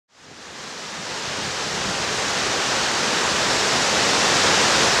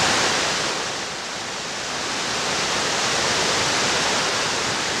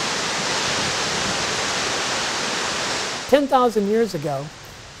10,000 years ago,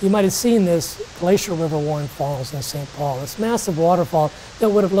 you might have seen this glacial river Warren Falls in St. Paul, this massive waterfall that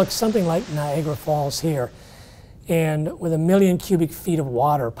would have looked something like Niagara Falls here, and with 1 million cubic feet of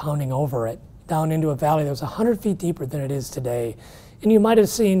water pounding over it down into a valley that was 100 feet deeper than it is today. And you might have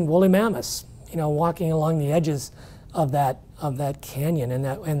seen woolly mammoths, walking along the edges of that canyon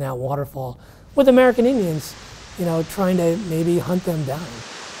and that waterfall, with American Indians, trying to maybe hunt them down.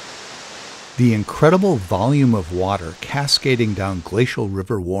 The incredible volume of water cascading down Glacial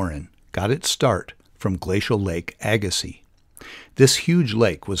River Warren got its start from Glacial Lake Agassiz. This huge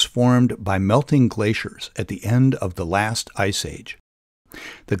lake was formed by melting glaciers at the end of the last ice age.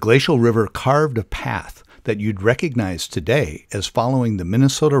 The glacial river carved a path that you'd recognize today as following the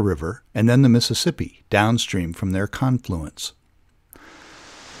Minnesota River and then the Mississippi downstream from their confluence.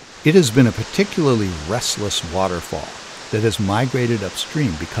 It has been a particularly restless waterfall that has migrated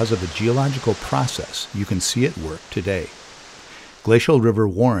upstream because of a geological process you can see at work today. Glacial River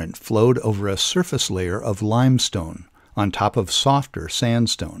Warren flowed over a surface layer of limestone on top of softer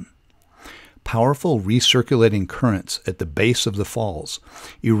sandstone. Powerful recirculating currents at the base of the falls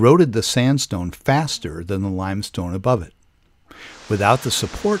eroded the sandstone faster than the limestone above it. Without the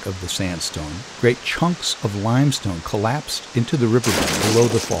support of the sandstone, great chunks of limestone collapsed into the riverbed below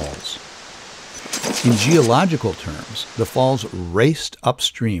the falls. In geological terms, the falls raced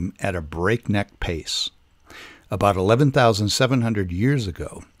upstream at a breakneck pace. About 11,700 years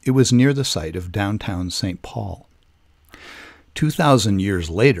ago, it was near the site of downtown St. Paul. 2,000 years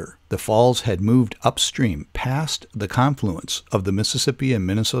later, the falls had moved upstream past the confluence of the Mississippi and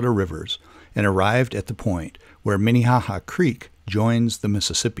Minnesota rivers and arrived at the point where Minnehaha Creek joins the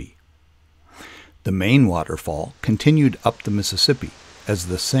Mississippi. The main waterfall continued up the Mississippi as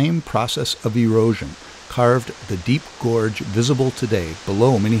the same process of erosion carved the deep gorge visible today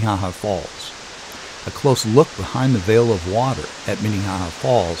below Minnehaha Falls. A close look behind the veil of water at Minnehaha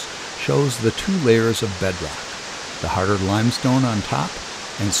Falls shows the two layers of bedrock, the harder limestone on top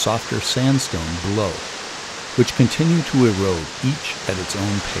and softer sandstone below, which continue to erode each at its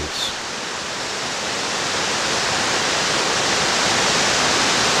own pace.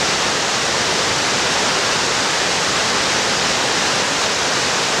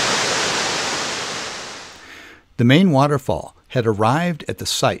 The main waterfall had arrived at the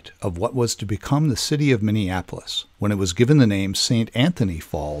site of what was to become the city of Minneapolis when it was given the name St. Anthony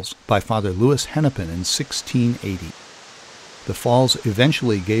Falls by Father Louis Hennepin in 1680. The falls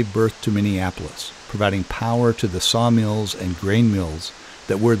eventually gave birth to Minneapolis, providing power to the sawmills and grain mills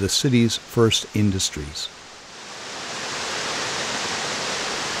that were the city's first industries.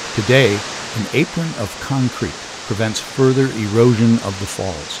 Today, an apron of concrete prevents further erosion of the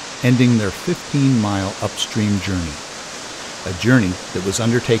falls, ending their 15-mile upstream journey. A journey that was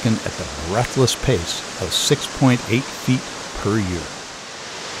undertaken at the breathless pace of 6.8 feet per year.